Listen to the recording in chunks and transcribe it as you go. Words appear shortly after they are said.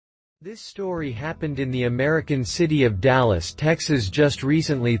This story happened in the American city of Dallas, Texas. Just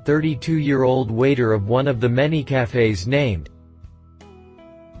recently, 32-year-old waiter of one of the many cafes named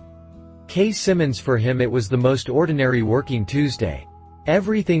K. Simmons. For him it was the most ordinary working Tuesday.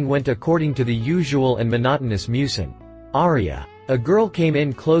 Everything went according to the usual and monotonous musin. Aria. A girl came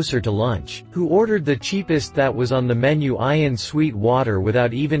in closer to lunch, who ordered the cheapest that was on the menu, iron sweet water,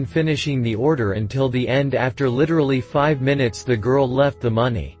 without even finishing the order until the end. After literally 5 minutes the girl left the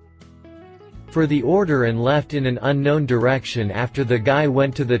money for the order and left in an unknown direction. After the guy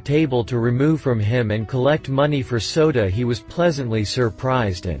went to the table to remove from him and collect money for soda, he was pleasantly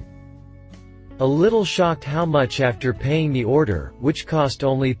surprised and a little shocked how much, after paying the order, which cost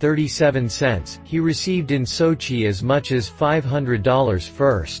only 37 cents, he received in Sochi as much as $500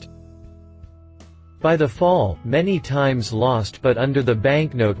 first. By the fall, many times lost, but under the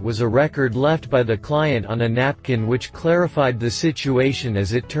banknote was a record left by the client on a napkin which clarified the situation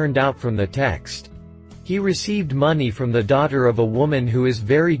as it turned out from the text. He received money from the daughter of a woman who is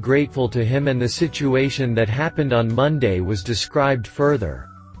very grateful to him, and the situation that happened on Monday was described further.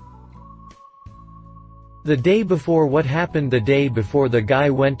 The day before. What happened the day before? The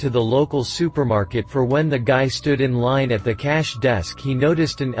guy went to the local supermarket, for when the guy stood in line at the cash desk he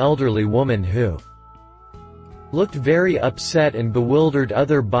noticed an elderly woman who looked very upset and bewildered.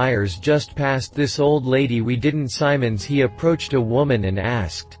 Other buyers just passed this old lady. "We didn't." Simmons. He approached a woman and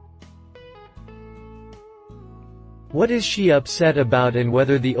asked, what is she upset about, and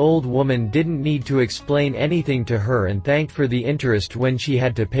whether the old woman didn't need to explain anything to her, and thanked for the interest when she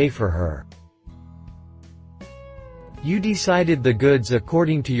had to pay for her. "You decided the goods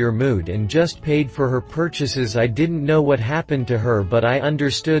according to your mood and just paid for her purchases. I didn't know what happened to her, but I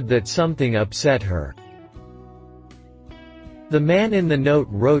understood that something upset her." The man in the note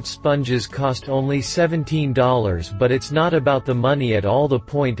wrote, "Sponges cost only $17, but it's not about the money at all. The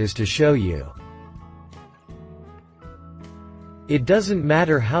point is to show you it doesn't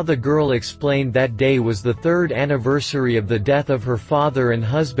matter how." The girl explained that day was the 3rd anniversary of the death of her father and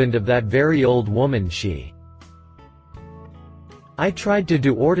husband of that very old woman. "I tried to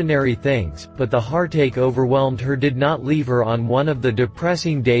do ordinary things, but the heartache overwhelmed her, did not leave her on one of the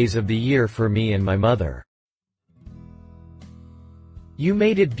depressing days of the year for me and my mother. You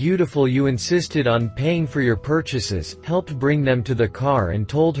made it beautiful. You insisted on paying for your purchases, helped bring them to the car, and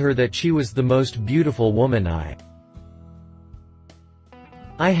told her that she was the most beautiful woman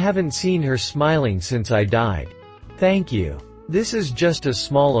I haven't seen her smiling since I died. Thank you. This is just a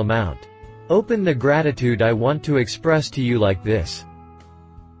small amount. Open the gratitude I want to express to you like this."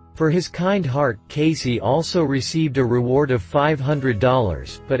 For his kind heart, Casey also received a reward of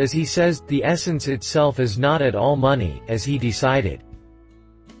 $500, but as he says, the essence itself is not at all money, as he decided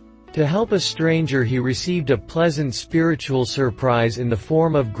to help a stranger. He received a pleasant spiritual surprise in the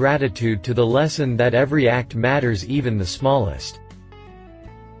form of gratitude to the lesson that every act matters, even the smallest.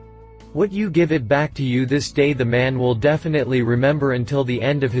 What you give, it back to you. This day the man will definitely remember until the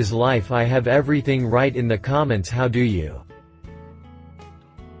end of his life. I have everything right in the comments. How do you?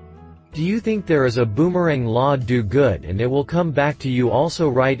 Do you think there is a boomerang law? Do good and it will come back to you. Also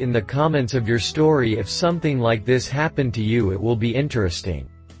write in the comments of your story if something like this happened to you. It will be interesting.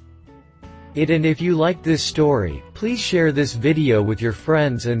 And if you like this story, please share this video with your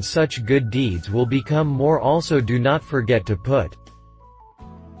friends, and such good deeds will become more. Also do not forget to put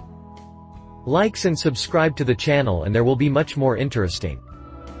likes and subscribe to the channel, and there will be much more interesting